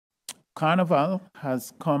Karnaval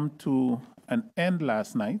has come to an end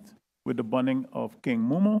last night with the burning of King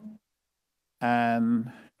Momo,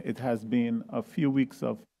 and it has been a few weeks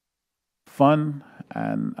of fun,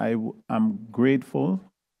 and I'm grateful,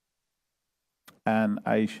 and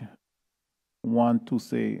I want to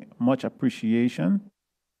say much appreciation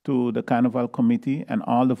to the Carnival Committee and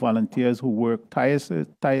all the volunteers who work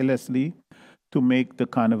tirelessly to make the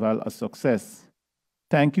Carnival a success.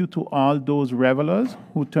 Thank you to all those revelers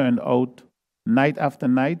who turned out night after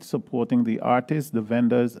night supporting the artists, the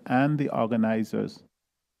vendors, and the organizers.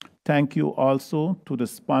 Thank you also to the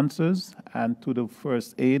sponsors and to the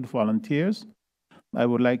first aid volunteers. I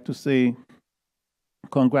would like to say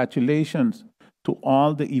congratulations to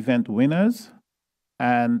all the event winners,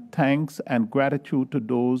 and thanks and gratitude to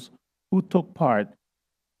those who took part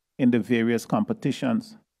in the various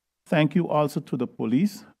competitions. Thank you also to the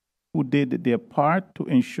police who did their part to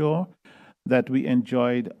ensure that we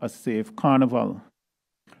enjoyed a safe carnival.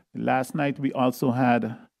 Last night we also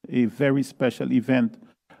had a very special event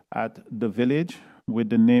at the village with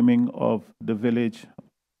the naming of the village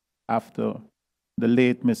after the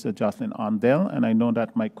late Mr. Jocelyn Arndell, and I know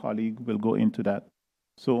that my colleague will go into that.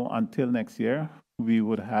 So until next year, we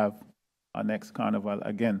would have our next carnival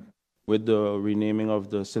again. With the renaming of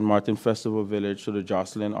the St. Maarten Festival Village to the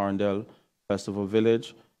Jocelyn Arndell Festival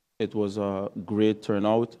Village, it was a great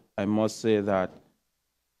turnout. I must say that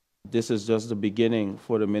this is just the beginning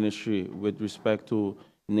for the ministry with respect to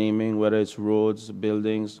naming, whether it's roads,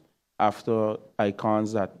 buildings, after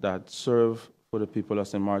icons that serve for the people of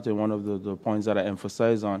St. Maarten. One of the points that I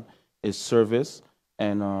emphasize on is service,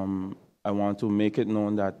 and I want to make it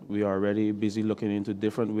known that we are already busy looking into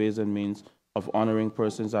different ways and means of honoring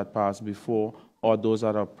persons that passed before or those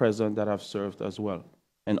that are present that have served as well,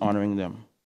 and honoring them.